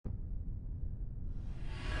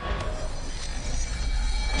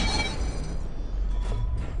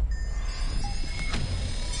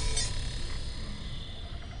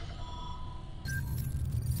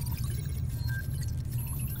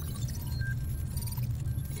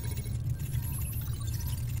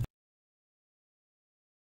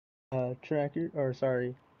tracker, or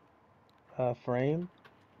sorry, frame,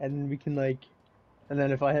 and then we can like, and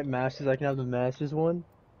then if I hit masters, I can have the masters one,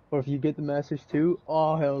 or if you get the masters too,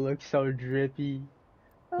 oh, it looks so drippy.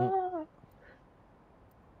 Mm. Ah.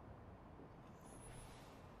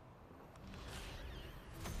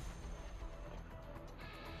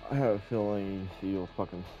 I have a feeling he'll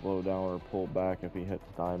fucking slow down or pull back if he hits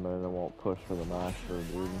diamond and won't push for the master,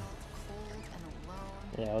 dude.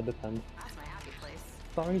 Yeah, it'll depend. That's my happy place.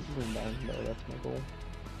 As long as he's in diamond, though, that's my goal.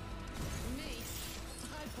 Me,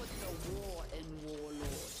 I put the war in warlord.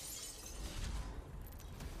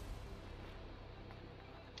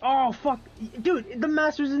 Oh fuck, dude, the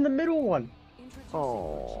master's in the middle one.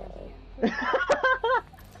 Oh.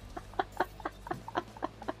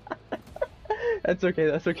 That's okay,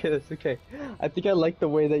 that's okay, that's okay. I think I like the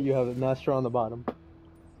way that you have it, master on the bottom.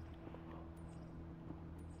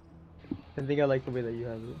 I think I like the way that you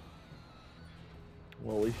have it.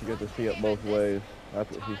 Well, at least you get to see it both ways.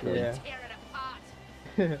 That's what she said.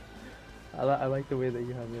 Yeah. I like the way that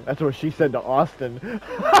you have it. That's what she said to Austin.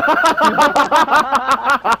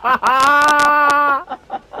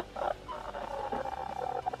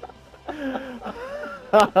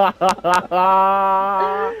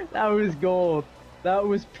 That was gold. That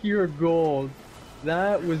was pure gold.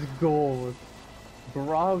 That was gold.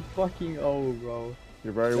 Bravo fucking O, bro.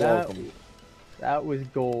 You're very welcome. That was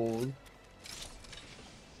gold.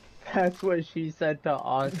 That's what she said to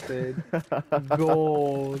Austin.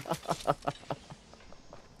 Gold.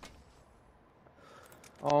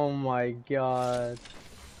 Oh my god.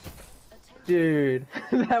 Dude,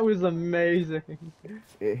 that was amazing.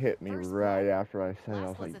 It hit me right after I said it. I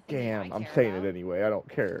was like, damn, I'm saying it anyway. I don't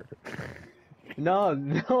care. No,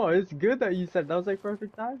 no, it's good that you said that was like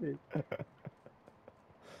perfect timing.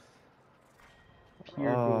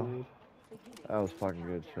 Pure gold. That was fucking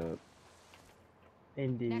good shit.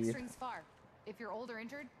 Indeed. Next ring's far. If you're old or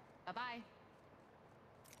injured, bye-bye.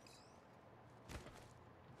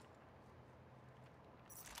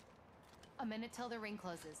 A minute till the ring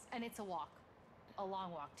closes, and it's a walk. A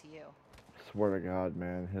long walk to you. Swear to God,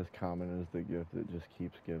 man, his comment is the gift that just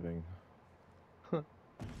keeps giving.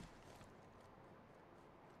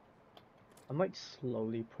 I'm like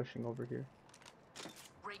slowly pushing over here.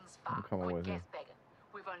 Rings far. I'm coming with you.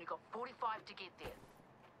 We've only got 45 to get there.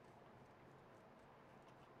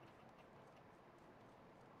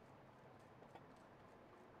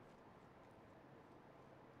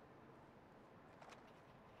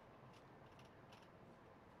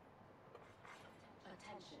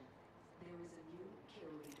 Attention, there is a new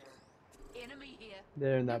kill leader. Enemy here.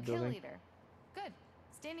 They're in that New kill building. leader. Good.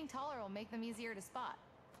 Standing taller will make them easier to spot.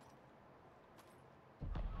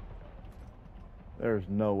 There's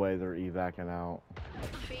no way they're evacing out.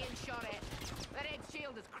 Being shot at. That egg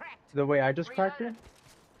shield is cracked. The way I just cracked it?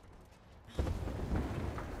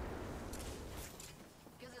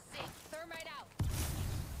 Gives a sec. Thermite out.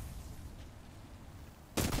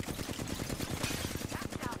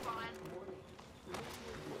 That's out fine.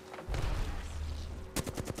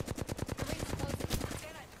 The ring's closing.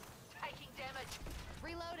 Get it. Taking damage.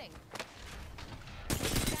 Reloading.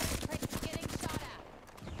 Static crate getting shot at.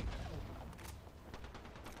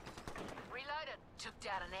 Reloaded. Took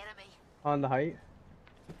down an enemy. On the height.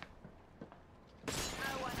 No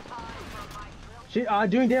one hides from my drill. She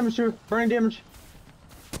doing damage to her. Burning damage.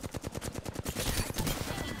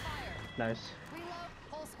 Taking fire. Nice. Reload.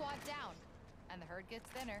 Whole squad down. And the herd gets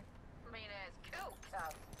thinner. Mean ass kill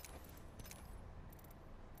cub.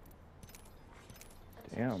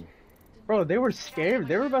 Damn. Bro, they were scared.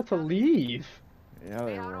 They were about to leave. Yeah,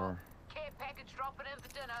 they were. Care package dropping in for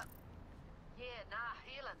dinner. Yeah, nah,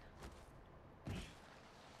 healing.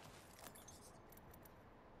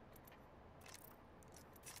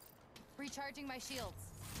 Recharging my shields.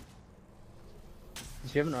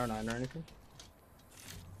 Does she have an R9 or anything?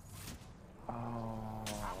 Oh, I'll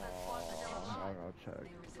go check.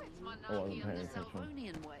 I wasn't paying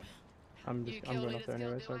attention. I'm going up there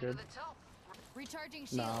anyway, so good. Recharging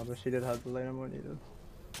shields. Nah, but she did have the lane ammo needed.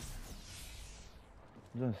 I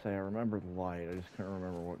was gonna say, I remember the light, I just couldn't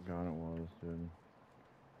remember what gun it was, dude.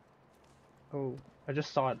 Oh, I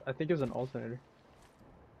just saw it. I think it was an alternator.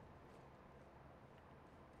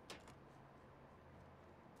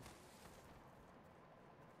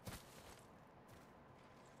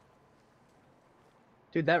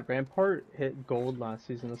 Dude, that Rampart hit gold last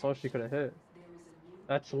season. That's all she could have hit.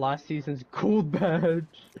 That's last season's gold badge.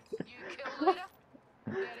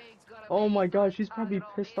 Oh my god, she's probably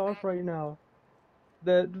pissed off right now.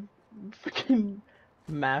 That freaking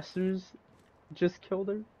Masters just killed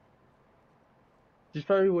her. Just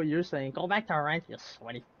probably what you're saying. Go back to rank, you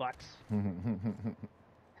sweaty fucks.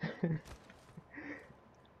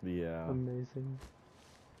 Yeah, Amazing.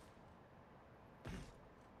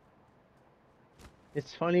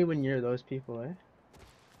 It's funny when you're those people, eh?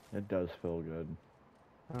 it does feel good.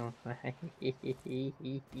 Oh.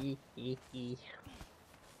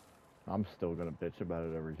 I'm still gonna bitch about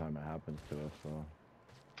it every time it happens to us, though.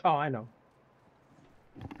 Oh, I know.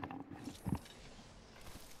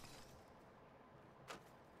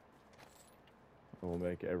 We'll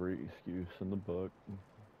make every excuse in the book.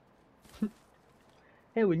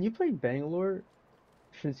 Hey, when you play Bangalore,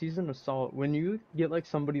 since he's an assault, when you get like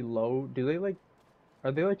somebody low, do they like,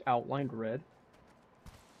 are they like outlined red?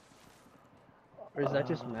 Or is that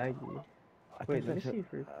just Uh, Maggie? I Wait, think let me that's just, see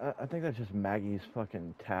if her. I think that's just Maggie's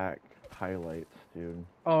fucking tack highlights, dude.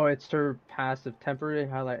 Oh, it's her passive. Temporary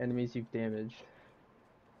highlight enemies you've damaged.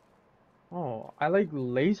 Oh, I like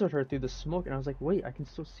lasered her through the smoke and I was like, wait, I can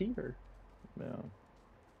still see her. Yeah.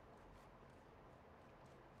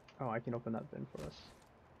 Oh, I can open that bin for us.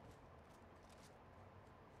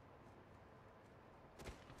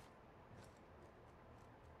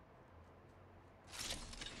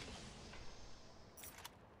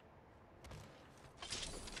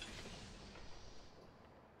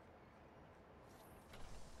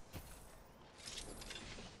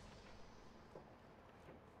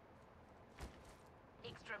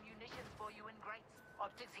 Extra munitions for you in crates.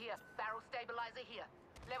 Optics here. Barrel stabilizer here.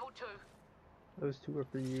 Level 2. Those two are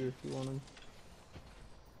for you if you want them.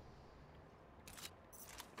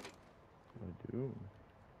 I do.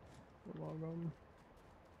 Log on.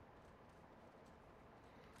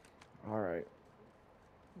 Alright.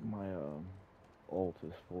 My, ult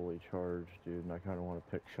is fully charged, dude, and I kinda wanna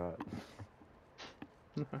pick shots.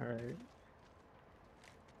 Alright.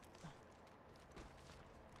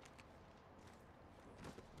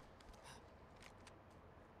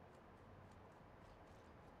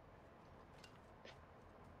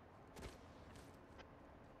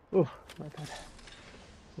 Oh, my bad.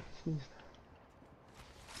 Sneezed.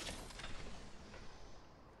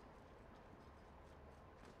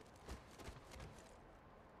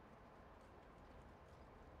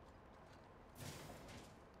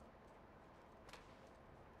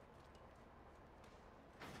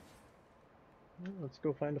 Well, let's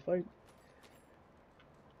go find a fight.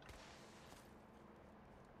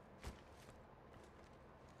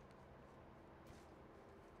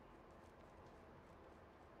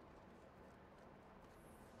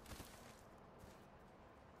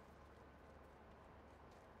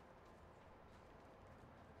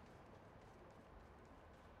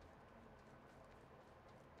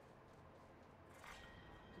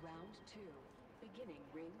 Round 2. Beginning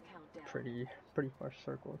ring countdown. Pretty far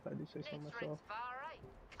circle if I do say so Next myself. ring's far 8.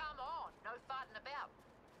 Come on. No farting about.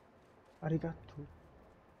 Arigato.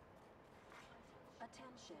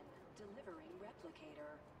 Attention. Delivering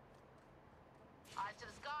replicator. Eyes to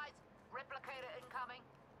the skies. Replicator incoming.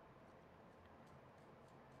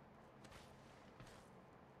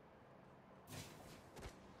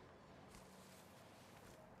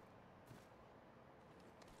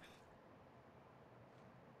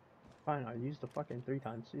 Fine, I used the fucking 3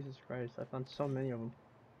 times. Jesus Christ, I found so many of them.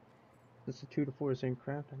 Since the 2 to 4 is in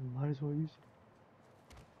cramped, I might as well use it.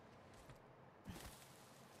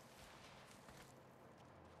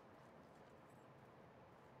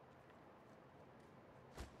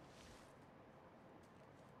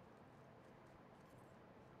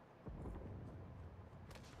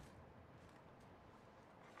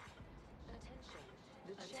 Attention.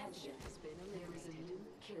 The champion has been eliminated. There is a new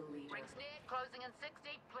kill leader. Rings near. Closing in 60.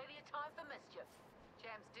 Plenty of time for mischief.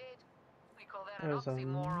 Jam's dead. We call that an There's a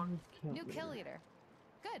oxymoron. New kill leader.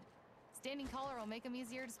 Good. Standing collar will make him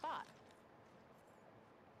easier to spot.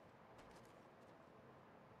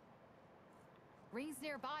 Ring's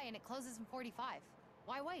nearby and it closes in 45.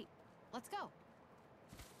 Why wait? Let's go.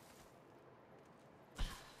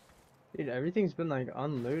 Dude, everything's been like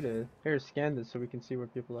unlooted. Here, scan this so we can see where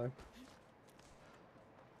people are.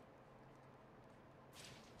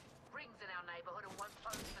 Rings in our neighborhood and won't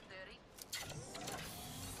pose for 30.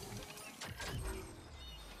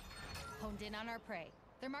 Honed in on our prey.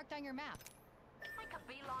 They're marked on your map. Make a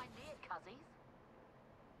beeline there, cuzzies.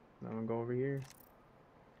 Now I'm gonna go over here.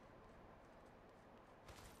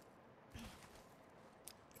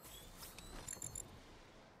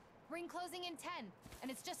 Ring closing in 10, and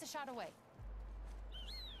it's just a shot away.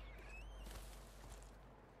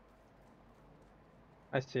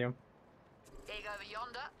 I see him. Egg over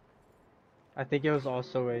yonder. I think it was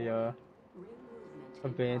also a Ring movement in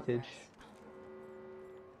advantage.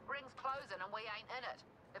 progress. Ring's closing and we ain't in it.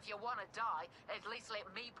 If you want to die, at least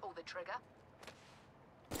let me pull the trigger.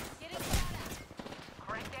 Getting shot at.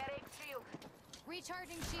 Crack that egg shield.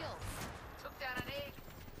 Recharging shields. Took down an egg.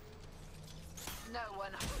 No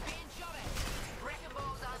one being shot at. Wrecking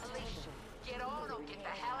balls unleashed. Get on or get the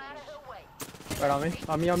hell out of her way. Right on me.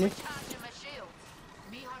 On me. On me. Recharging my shields.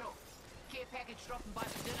 Me huddle. Care package dropping by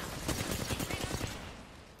for dinner.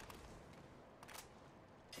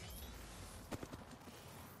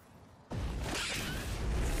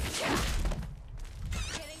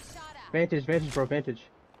 Getting shot at. Vantage, bro, vantage.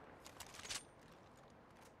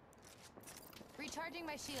 Recharging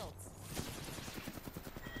my shields.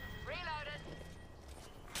 Reloaded.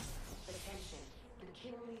 Attention. The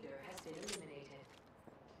kill leader has been eliminated.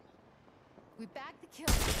 We bagged the kill.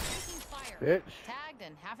 Taking fire. Bitch. Tagged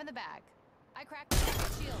and half in the bag. I cracked the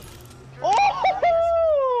second shield.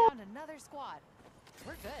 Oh! Down another squad.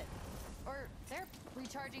 We're good. Or they're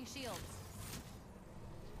recharging shields.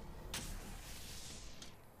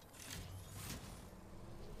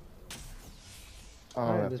 Oh,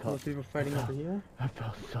 Alright, that there's more felt, people fighting over here. that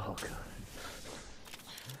felt so good.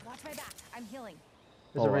 Watch my back. I'm healing.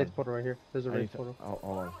 There's a Hold wraith on. portal right here. There's a I need wraith to, portal. oh,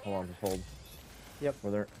 hold on, just hold. Yep.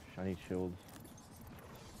 Were there shiny shields?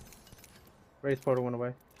 Wraith portal went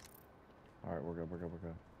away. Alright, we're good.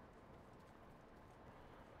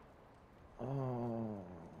 Oh.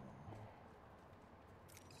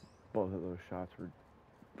 Both of those shots were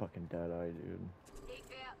fucking dead-eye, dude.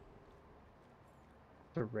 Egged out.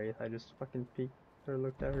 The wraith. I just fucking peeked or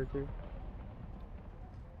looked at her too.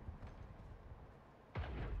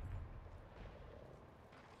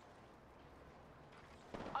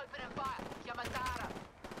 Open and fire. Yamatara.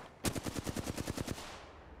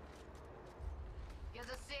 Here's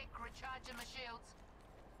a sec. Recharging my shields.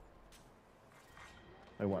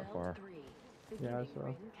 They went Round far. 3. Yeah, I Beginning saw.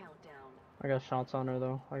 ring countdown. I got shots on her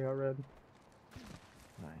though. I got red.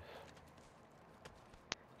 Nice.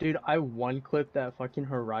 Dude, I one clipped that fucking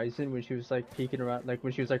Horizon when she was like peeking around, like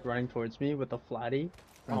when she was like running towards me with the flatty.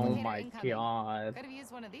 Oh Replicator my incoming. god. Could have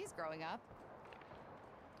used one of these growing up.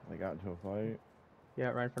 They got into a fight. Yeah,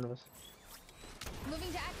 right in front of us.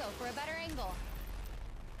 Moving to Echo for a better angle.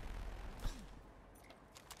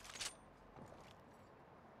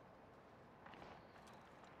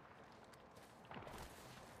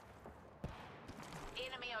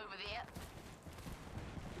 Enemy over there.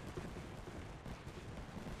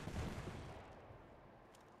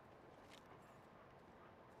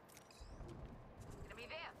 Enemy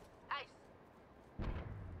there. Ace.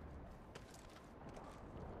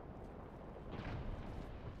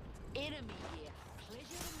 Enemy here. Pleasure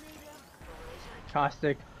to meet ya. Pleasure to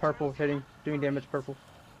Caustic, purple, hitting, doing damage, purple.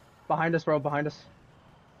 Behind us, bro, behind us.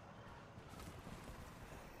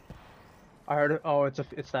 I heard it. Oh,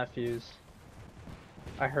 it's that fuse.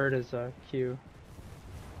 I heard his Q.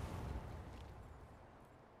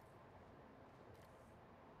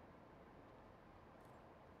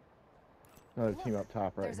 Another Look, team up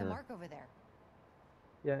top right There's here. a mark over there.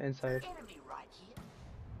 Yeah, inside. enemy right here.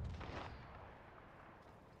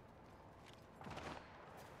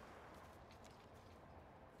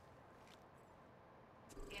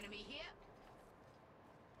 Enemy here.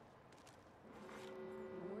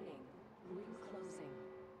 Warning. Ring closing.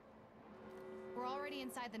 We're already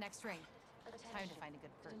inside the next ring. Time to find a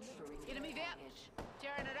good perch. Delivering Enemy care there. package.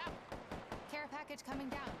 Tearing it up. Care package coming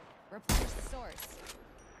down. Replenish the stores.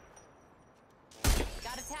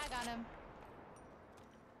 Got a tag on him.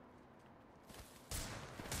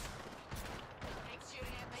 Egg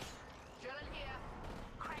shooting at me. Drilling here.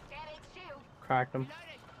 Crack that egg shield. Cracked him.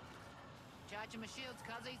 Reloading. Charging my shields,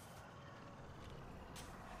 cuzzies.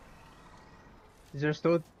 Is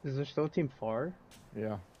there still a team far?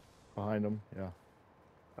 Yeah. Behind them, yeah.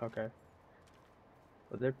 Okay.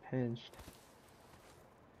 But they're pinched.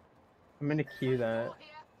 I'm gonna queue that. All here.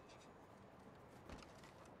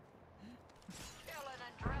 Killing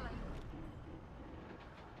and drilling.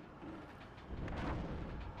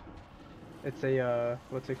 It's a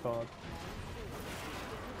what's it called?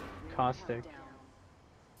 Caustic. Countdown.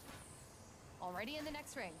 Already in the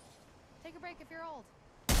next ring. Take a break if you're old.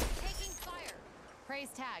 Taking fire. Praise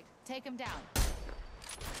tagged. Take him down.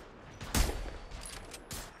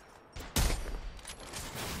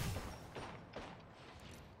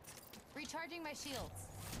 Recharging my shields.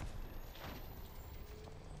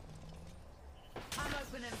 I'm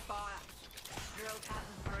opening fire. Drill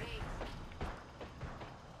cousins for eggs.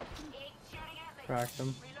 Egg shooting at me. Cracked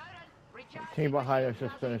him. Reloading. Recharging Team my behind us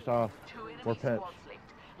shields, just cuzzies. finished off. 2 enemy We're pinched. squads left.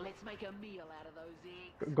 Let's make a meal out of those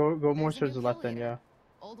eggs. Go more There's a towards new the left kill then, leader. yeah.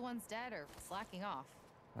 Old one's dead or slacking off.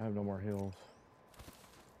 I have no more heals.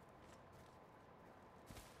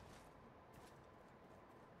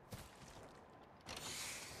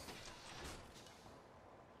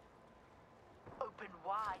 Open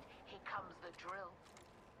wide. Here comes the drill.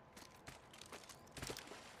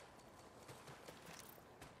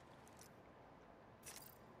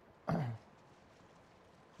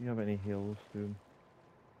 You have any heals, dude?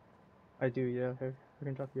 I do, yeah. Here, I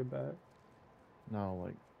can drop you a bat. No,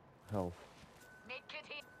 like, health. Medkit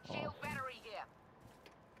here. Shield Awesome. battery here.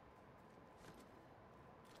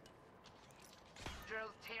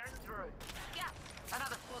 Drills tearing through. Yeah,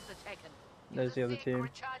 another squad's attacking. There's the other team.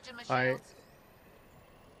 Recharging my Alright. shields.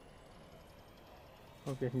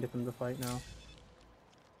 Hopefully I can get them to fight now.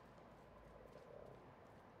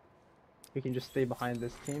 We can just stay behind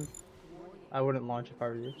this team. I wouldn't launch if I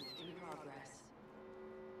were you. In progress.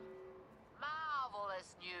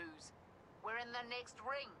 Marvelous news. We're in the next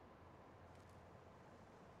ring.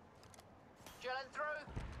 Drilling through.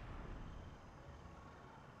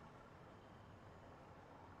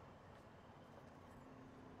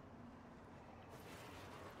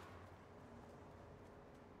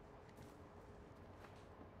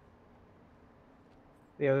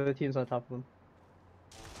 The other team's on top of them.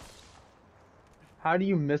 How do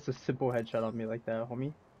you miss a simple headshot on me like that,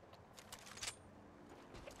 homie?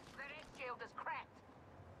 The next shield is cracked.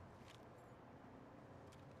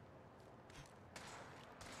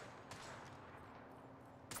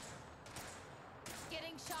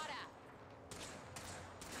 Getting shot at.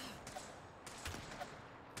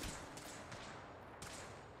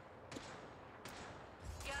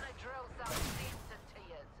 Gonna drill some sense into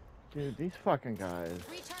you. Dude, these fucking guys.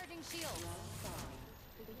 Recharging shields.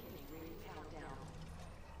 Beginning ring countdown.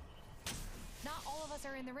 Not all of us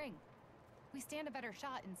are in the ring. We stand a better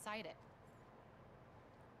shot inside it.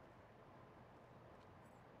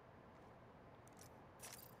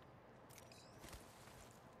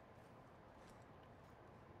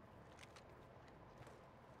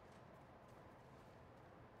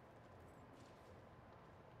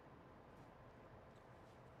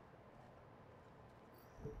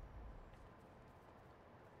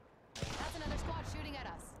 That's another squad shooting at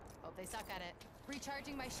us. Hope they suck at it.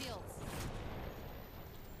 Recharging my shields.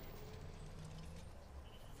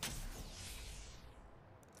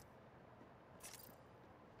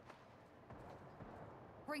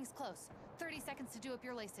 Ring's close. 30 seconds to do up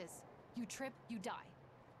your laces. You trip, you die.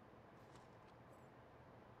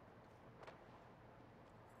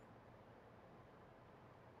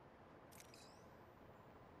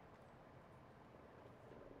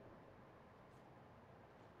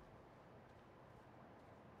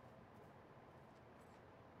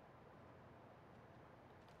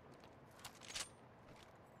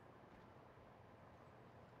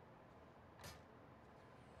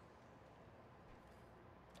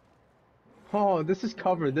 Oh, this is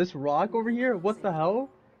covered. This rock over here? What the hell?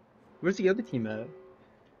 Where's the other team at?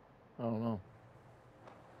 I don't know.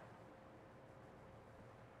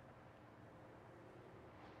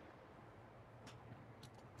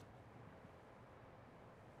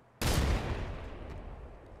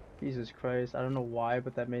 Jesus Christ, I don't know why,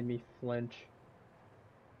 but that made me flinch.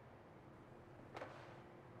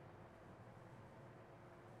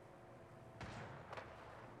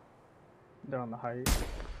 They're on the height.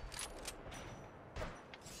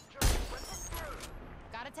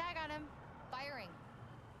 Got a tag on him. Firing.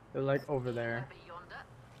 They're like over there. Beyond it.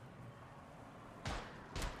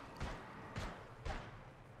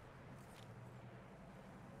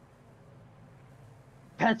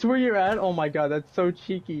 That's where you're at? Oh my god, that's so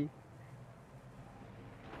cheeky.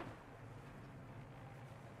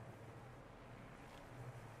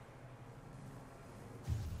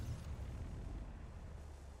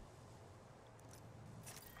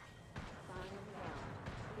 Final round.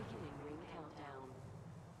 Beginning ring countdown.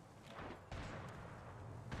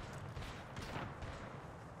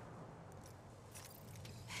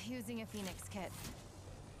 Using a Phoenix kit.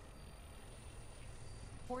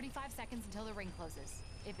 45 seconds until the ring closes.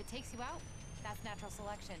 If it takes you out, that's natural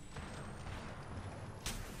selection.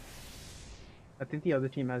 I think the other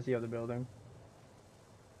team has the other building.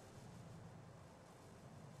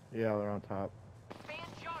 Yeah, they're on top. Being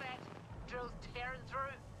shot at. Drills tearing through.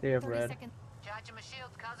 They have 30 red. seconds. Charging my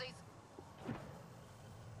shields, cuzzies.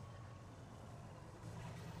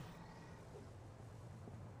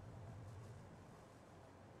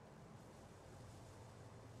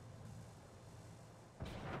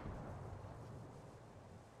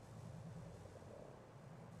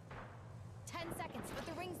 But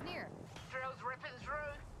the ring's near. Drills ripping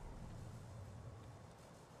through.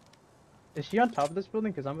 Is she on top of this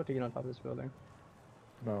building? Because I'm about to get on top of this building.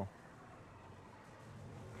 No.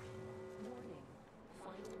 Warning.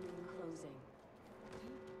 Final ring closing.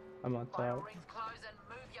 I'm on Final top. rings closing.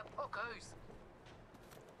 Move your puckoos.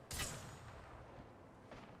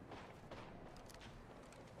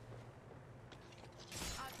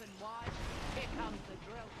 Open wide. Here comes the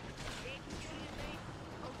drill.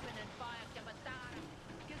 Open and fire Kabatana.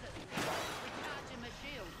 Give it. Recharging my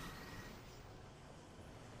shield.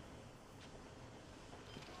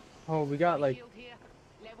 Oh, we got like. Shield here.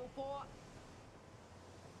 Level 4.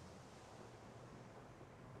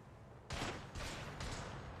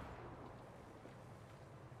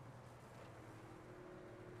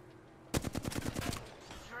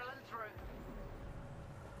 Drilling through.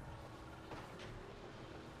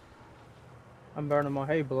 I'm burning them all.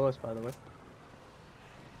 Hey, below us, by the way.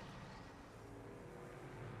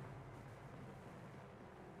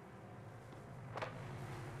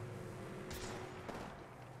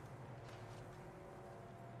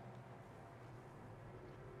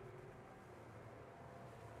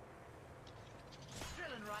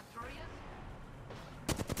 Drilling right through you.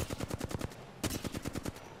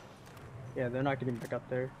 Yeah, they're not getting back up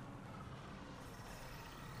there.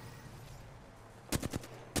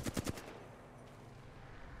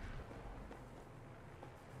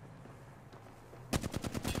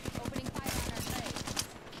 Opening fire on our prey.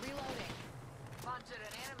 Reloading. Hunted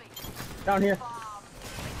an enemy. Down here. Bomb.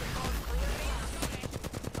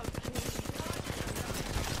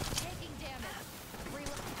 Taking damage.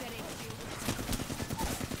 Reload. Getting shield.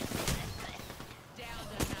 Down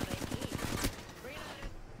to another hit. Reloaded.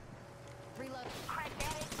 Reload.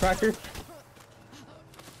 Cracker.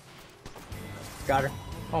 Got her.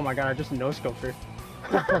 Oh my god, I just no-scoped her.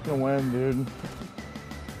 Good fucking win, dude.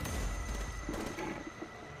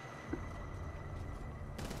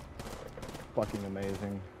 Fucking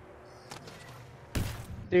amazing.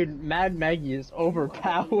 Dude, Mad Maggie is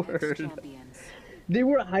overpowered. Champions. They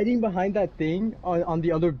were hiding behind that thing on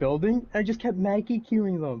the other building, and I just kept Maggie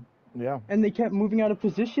queuing them. Yeah. And they kept moving out of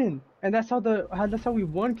position. And that's how we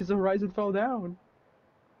won, because the horizon fell down.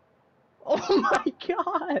 Oh my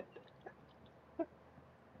god!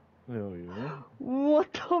 Hell yeah.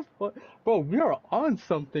 What the fuck? Bro, we are on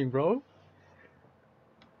something, bro.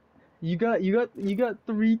 You got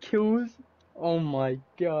 3 kills? Oh my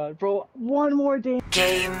god, bro. One more day.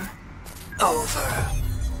 Game over.